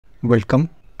Welcome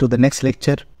to the next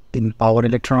lecture in power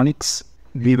electronics.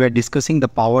 We were discussing the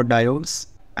power diodes,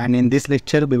 and in this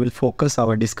lecture we will focus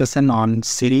our discussion on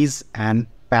series and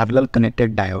parallel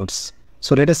connected diodes.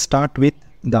 So let us start with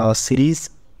the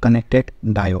series connected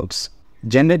diodes.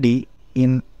 Generally,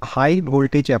 in high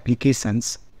voltage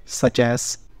applications such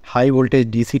as high voltage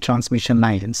DC transmission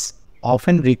lines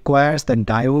often requires the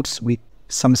diodes with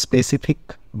some specific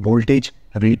voltage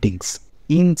ratings.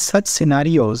 In such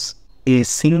scenarios, a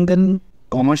single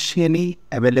commercially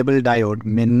available diode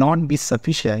may not be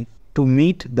sufficient to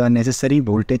meet the necessary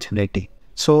voltage rating.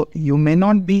 So you may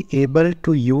not be able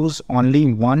to use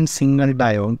only one single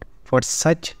diode for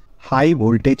such high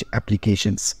voltage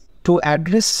applications. To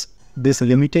address this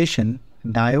limitation,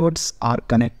 diodes are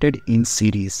connected in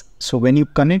series. So when you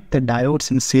connect the diodes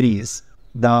in series,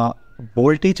 the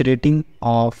voltage rating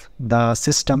of the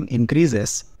system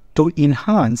increases to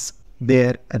enhance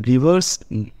their reverse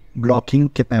blocking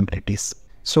capabilities.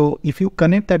 So if you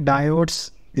connect the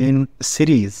diodes in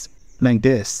series like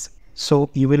this, so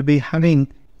you will be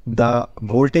having the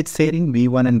voltage sharing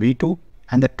V1 and V2,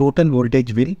 and the total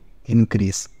voltage will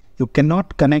increase. You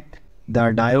cannot connect the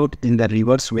diode in the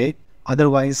reverse way,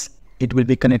 otherwise it will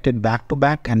be connected back to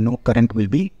back and no current will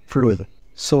be flowing.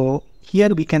 So here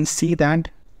we can see that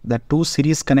the two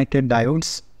series connected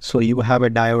diodes, so you have a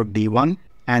diode D1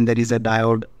 and there is a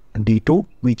diode D2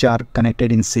 which are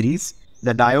connected in series.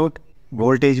 The diode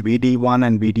voltage VD1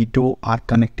 and VD2 are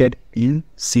connected in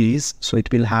series, so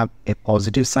it will have a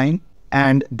positive sign,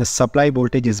 and the supply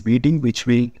voltage is VD, which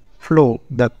will flow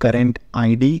the current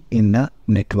ID in the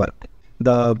network.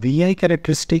 The VI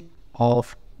characteristic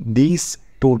of these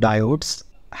two diodes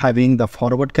having the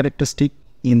forward characteristic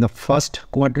in the first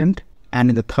quadrant, and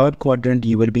in the third quadrant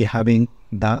you will be having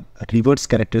the reverse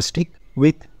characteristic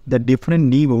with the different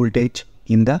knee voltage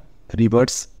in the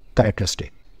reverse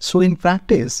characteristic. So in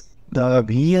practice, the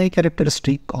VI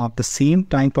characteristic of the same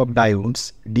type of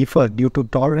diodes differ due to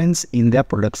tolerance in their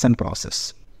production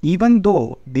process. Even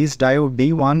though these diode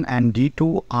D1 and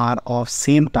D2 are of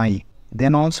same type,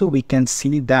 then also we can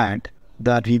see that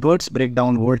the reverse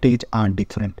breakdown voltage are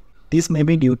different. This may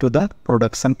be due to the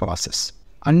production process.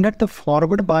 Under the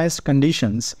forward bias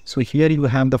conditions, so here you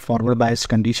have the forward bias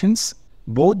conditions,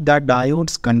 both the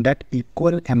diodes conduct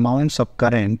equal amounts of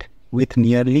current with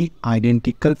nearly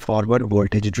identical forward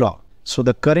voltage drop. So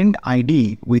the current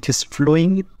ID which is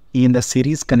flowing in the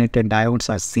series connected diodes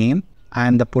are same,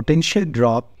 and the potential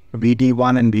drop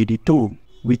VD1 and VD2,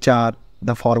 which are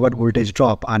the forward voltage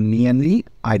drop, are nearly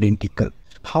identical.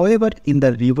 However, in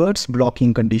the reverse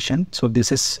blocking condition, so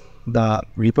this is the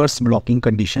reverse blocking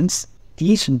conditions,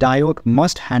 each diode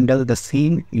must handle the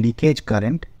same leakage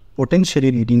current,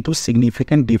 potentially leading to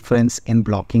significant difference in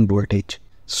blocking voltage.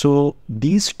 So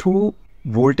these two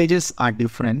voltages are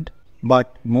different,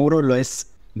 but more or less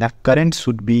the current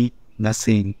should be the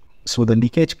same. So the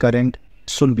leakage current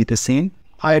should be the same.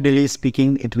 Ideally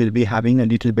speaking, it will be having a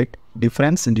little bit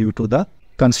difference due to the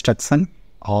construction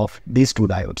of these two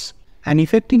diodes. An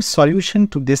effective solution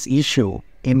to this issue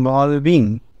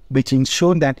involving which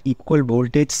ensure that equal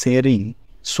voltage sharing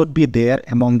should be there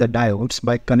among the diodes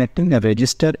by connecting a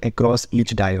resistor across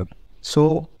each diode.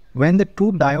 So when the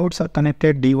two diodes are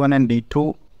connected D1 and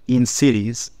D2 in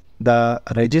series, the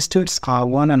resistors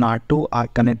R1 and R2 are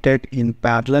connected in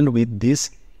parallel with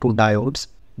these two diodes.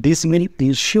 This will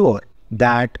ensure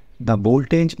that the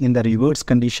voltage in the reverse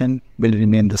condition will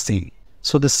remain the same.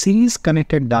 So the series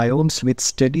connected diodes with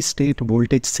steady state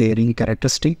voltage sharing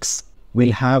characteristics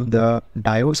will have the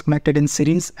diodes connected in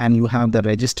series, and you have the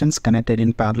resistance connected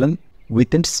in parallel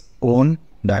with its own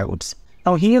diodes.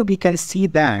 Now here we can see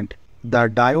that the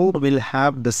diode will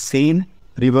have the same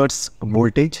reverse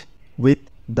voltage with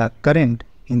the current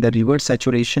in the reverse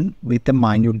saturation with a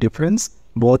minute difference,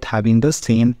 both having the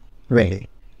same value.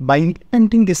 By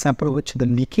implementing this approach, the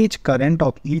leakage current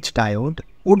of each diode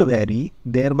would vary,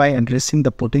 thereby addressing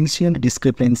the potential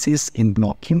discrepancies in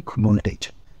blocking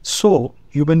voltage. So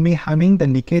you will be having the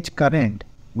leakage current,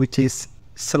 which is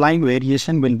slight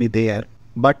variation will be there,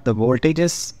 but the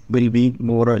voltages will be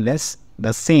more or less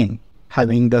the same,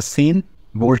 having the same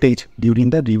voltage during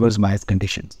the reverse bias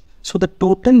conditions. So the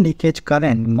total leakage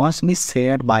current must be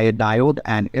shared by a diode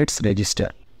and its resistor.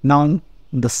 Now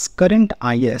the current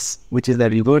IS, which is the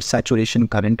reverse saturation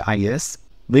current IS,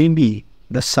 will be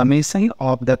the summation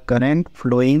of the current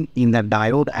flowing in the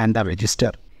diode and the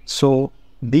resistor. So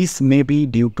this may be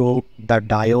due to the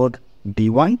diode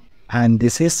D1 and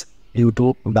this is due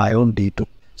to diode D2.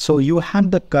 So you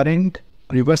have the current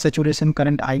reverse saturation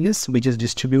current IS, which is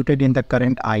distributed in the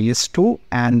current IS2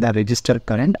 and the resistor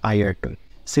current IR2.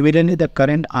 Similarly, the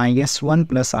current IS1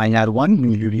 plus IR1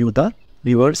 will give you the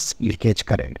reverse leakage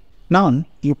current. Now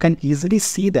you can easily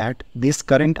see that this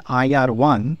current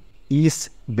IR1 is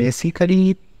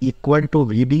basically equal to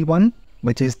VB1,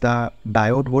 which is the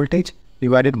diode voltage,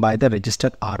 divided by the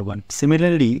resistor R1.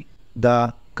 Similarly,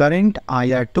 the current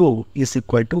IR2 is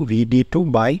equal to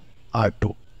VD2 by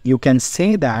R2. You can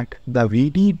say that the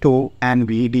VD2 and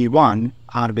VD1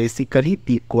 are basically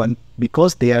equal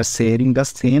because they are sharing the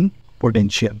same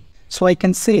potential. So I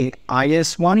can say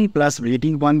IS1 plus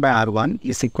VD1 by R1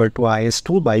 is equal to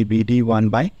IS2 by VD1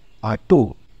 by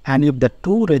R2. And if the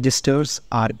two resistors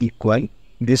are equal,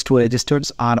 these two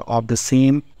resistors are of the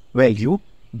same value,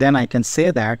 then I can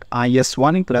say that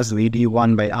IS1 plus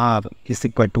VD1 by R is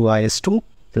equal to IS2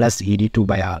 plus VD2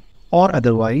 by R. Or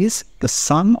otherwise, the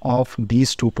sum of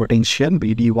these two potential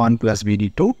VD1 plus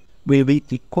VD2 will be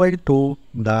equal to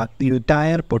the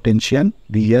entire potential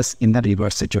Vs in the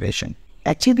reverse situation.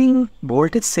 Achieving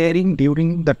voltage sharing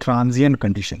during the transient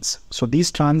conditions. So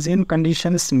these transient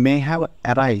conditions may have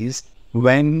arise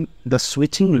when the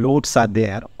switching loads are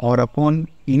there or upon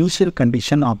initial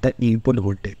condition of the input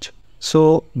voltage.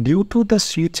 So due to the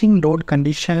switching load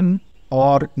condition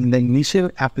or in the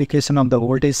initial application of the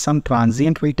voltage, some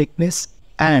transient will take place,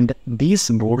 and this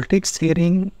voltage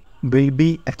sharing will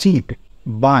be achieved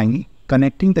by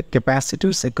connecting the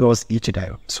capacitors across each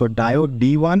diode. So diode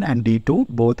D1 and D2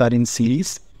 both are in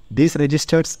series. These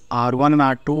resistors R1 and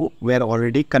R2 were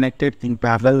already connected in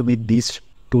parallel with these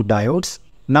two diodes.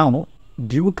 Now,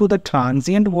 due to the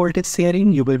transient voltage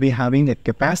sharing, you will be having a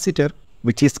capacitor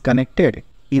which is connected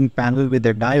in parallel with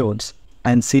the diodes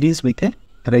and series with a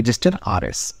resistor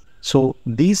RS. So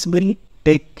these will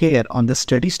take care on the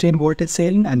steady state voltage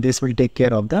sharing, and this will take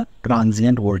care of the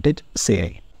transient voltage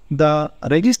sharing. The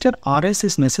resistor RS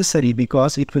is necessary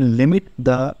because it will limit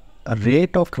the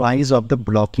rate of rise of the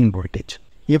blocking voltage.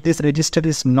 If this resistor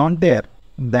is not there,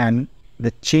 then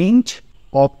the change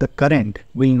of the current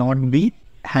will not be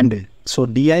handled. So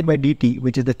di by dt,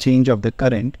 which is the change of the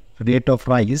current, rate of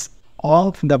rise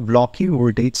of the blocking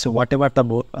voltage, so whatever the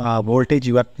voltage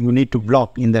you need to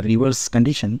block in the reverse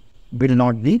condition, will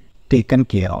not be taken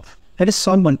care of. Let us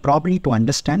solve one problem to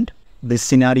understand this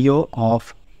scenario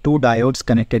of two diodes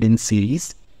connected in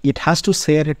series. It has to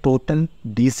share a total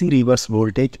DC reverse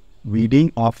voltage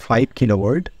Vd of 5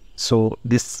 kV. So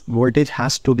this voltage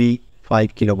has to be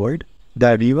 5 kV.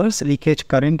 The reverse leakage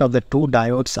current of the two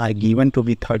diodes are given to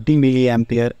be 30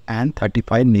 milliampere and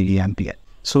 35 milliampere.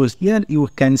 So here you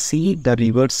can see the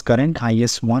reverse current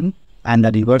IS1 and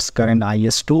the reverse current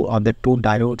IS2 of the two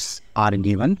diodes are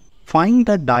given. Find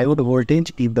the diode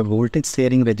voltage if the voltage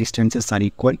sharing resistances are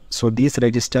equal. So this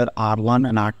resistor R1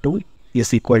 and R2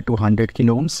 is equal to 100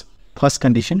 kilo ohms. First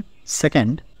condition.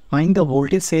 Second, find the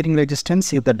voltage sharing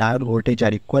resistance if the diode voltage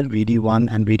are equal,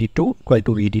 Vd1 and Vd2 equal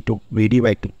to Vd2, Vd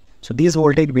by 2. So these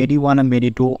voltage Vd1 and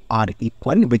Vd2 are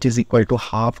equal, which is equal to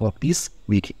half of this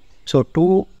Vd. So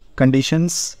two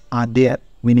conditions are there.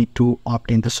 We need to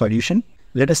opt in the solution.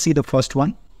 Let us see the first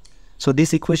one. So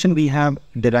this equation we have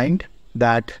derived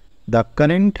that the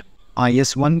current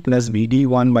IS1 plus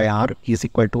Vd1 by R is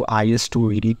equal to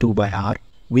IS2 Vd2 by R.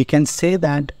 We can say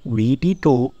that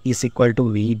Vd2 is equal to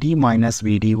Vd minus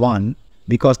Vd1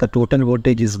 because the total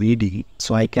voltage is Vd.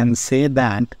 So I can say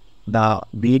that the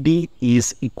Vd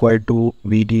is equal to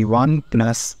Vd1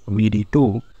 plus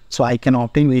Vd2. So I can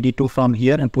obtain Vd2 from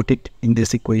here and put it in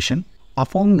this equation.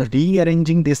 Upon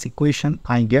rearranging this equation,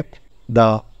 I get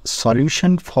the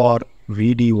solution for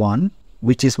Vd1,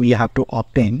 which is we have to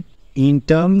obtain in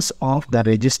terms of the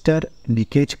resistor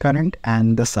leakage current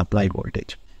and the supply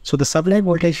voltage. So the supply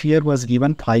voltage here was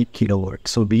given 5 kV.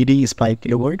 So Vd is 5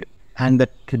 kV and the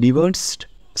reversed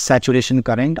saturation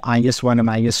current IS1 and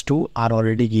IS2 are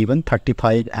already given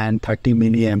 35 and 30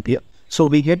 milliampere. So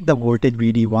we get the voltage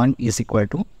Vd1 is equal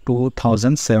to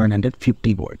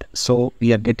 2750 volt. So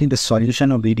we are getting the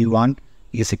solution of Vd1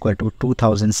 is equal to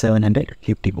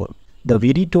 2750 volt. The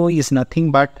Vd2 is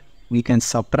nothing but we can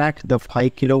subtract the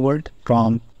 5 kilovolt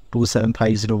from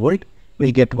 2750 volt.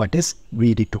 We get what is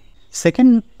Vd2.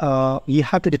 Second, we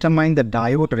have to determine the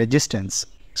diode resistance.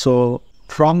 So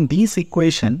from this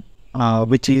equation,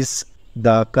 which is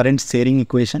the current sharing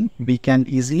equation, we can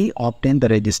easily obtain the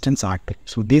resistance R2.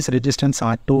 So this resistance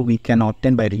R2 we can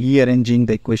obtain by rearranging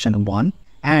the equation 1,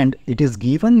 and it is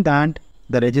given that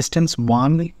the resistance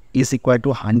 1 is equal to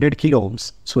 100 kilo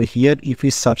ohms. So here if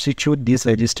we substitute this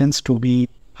resistance to be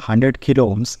 100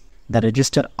 kilo ohms, the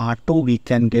resistor R2 we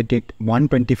can get it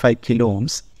 125 kilo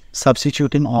ohms,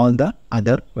 substituting all the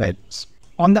other values.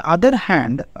 On the other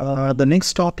hand, the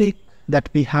next topic that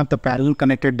we have the parallel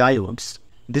connected diodes.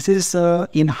 This is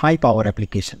in high power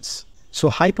applications. So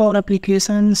high power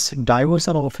applications,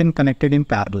 diodes are often connected in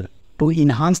parallel to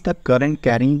enhance the current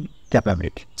carrying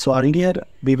capability. So earlier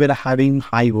we were having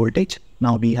high voltage,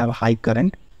 now we have high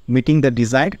current, meeting the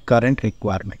desired current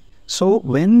requirement. So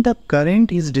when the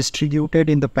current is distributed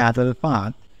in the parallel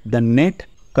path, the net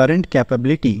current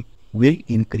capability will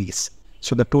increase.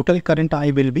 So the total current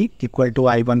I will be equal to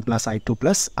I1 plus I2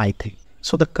 plus I3.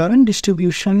 So the current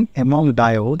distribution among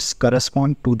diodes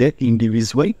correspond to their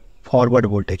individual forward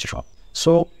voltage drop.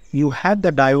 So you have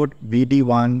the diode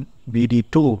VD1,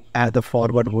 VD2 as the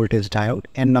forward voltage diode,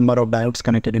 and number of diodes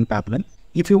connected in parallel.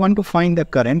 If you want to find the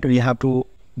current, we have to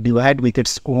divide with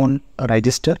its own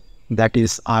resistor, that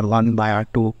is R1 by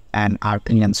R2 and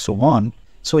R3 and so on.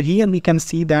 So here we can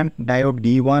see that diode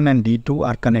D1 and D2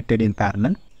 are connected in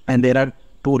parallel, and there are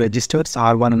two resistors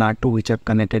R1 and R2 which are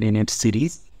connected in its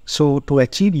series. So to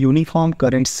achieve uniform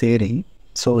current sharing,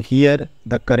 so here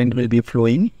the current will be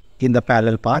flowing in the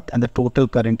parallel path and the total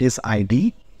current is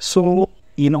ID. So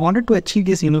in order to achieve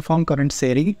this uniform current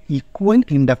sharing, equal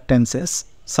inductances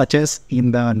such as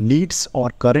in the leads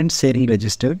or current sharing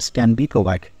resistors can be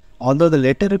provided, although the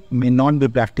latter may not be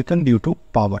practical due to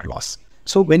power loss.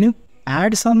 So when you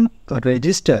add some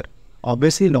resistor,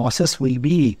 obviously losses will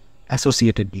be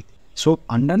associated with. So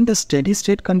under the steady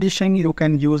state condition, you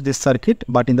can use this circuit,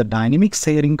 but in the dynamic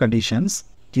sharing conditions,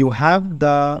 you have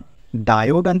the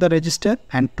diode and the resistor,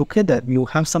 and together you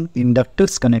have some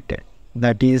inductors connected,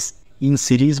 that is in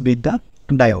series with the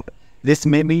diode. This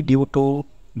may be due to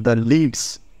the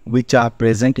leads which are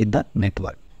present in the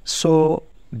network. So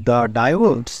the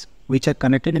diodes which are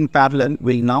connected in parallel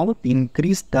will now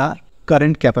increase the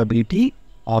current capability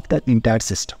of the entire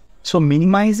system. So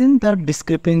minimizing the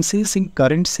discrepancies in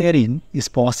current sharing is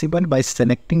possible by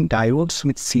selecting diodes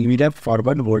with similar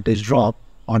forward voltage drop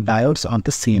or diodes on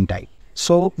the same type.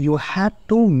 So you have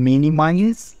to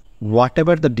minimize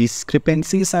whatever the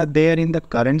discrepancies are there in the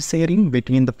current sharing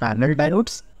between the parallel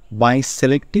diodes by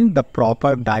selecting the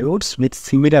proper diodes with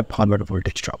similar forward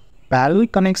voltage drop. Parallel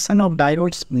connection of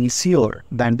diodes ensure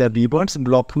that the reverse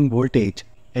blocking voltage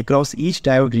across each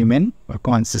diode remain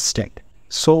consistent.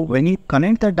 So when you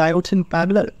connect the diodes in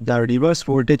parallel, the reverse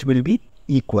voltage will be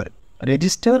equal.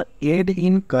 Resistor aid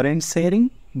in current sharing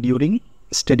during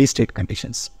steady state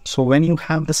conditions. So when you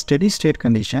have the steady state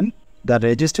condition, the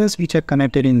resistors which are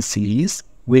connected in series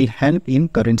will help in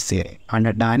current sharing.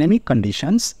 Under dynamic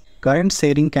conditions, current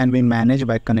sharing can be managed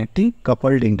by connecting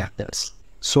coupled inductors.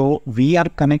 So we are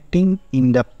connecting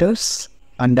inductors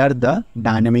under the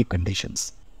dynamic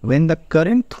conditions. When the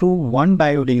current through one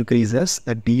diode increases,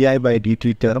 the di by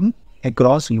dt term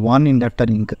across one inductor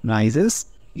increases,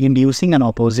 inducing an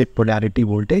opposite polarity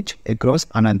voltage across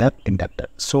another inductor.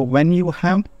 So when you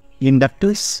have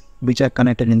inductors which are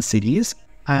connected in series,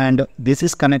 and this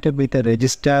is connected with a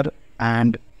resistor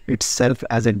and itself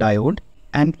as a diode,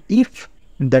 and if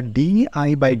the di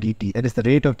by dt, that is the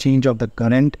rate of change of the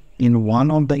current in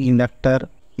one of the inductor,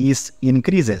 is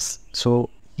increases, so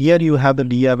here you have the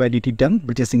di by dt term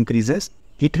which is increases,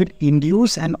 it will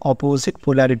induce an opposite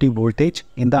polarity voltage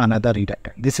in the another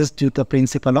inductor. This is due to the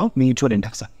principle of mutual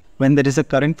induction. When there is a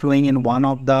current flowing in one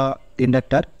of the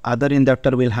inductor, other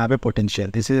inductor will have a potential.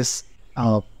 This is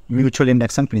a mutual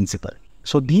induction principle.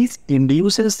 So this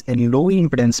induces a low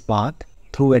impedance path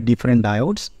through a different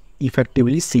diodes,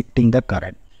 effectively shifting the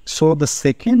current. So the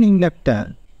second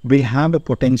inductor will have a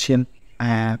potential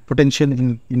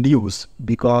induce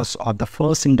because of the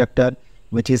first inductor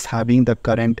which is having the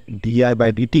current di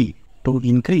by dt to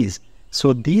increase.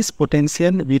 So this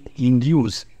potential will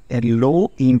induce a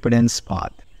low impedance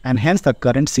path, and hence the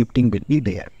current shifting will be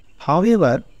there.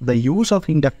 However, the use of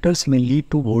inductors may lead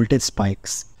to voltage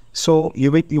spikes. So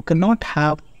you cannot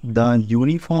have the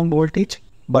uniform voltage,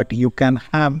 but you can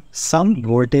have some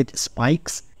voltage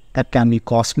spikes that can be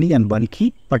costly and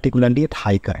bulky, particularly at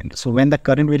high current. So when the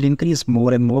current will increase,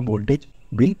 more and more voltage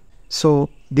will. So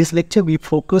this lecture we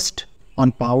focused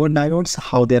on power diodes,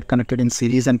 how they are connected in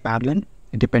series and parallel,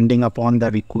 depending upon the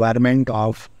requirement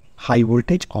of high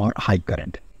voltage or high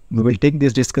current. We will take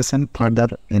this discussion further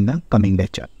in the coming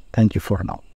lecture. Thank you for now.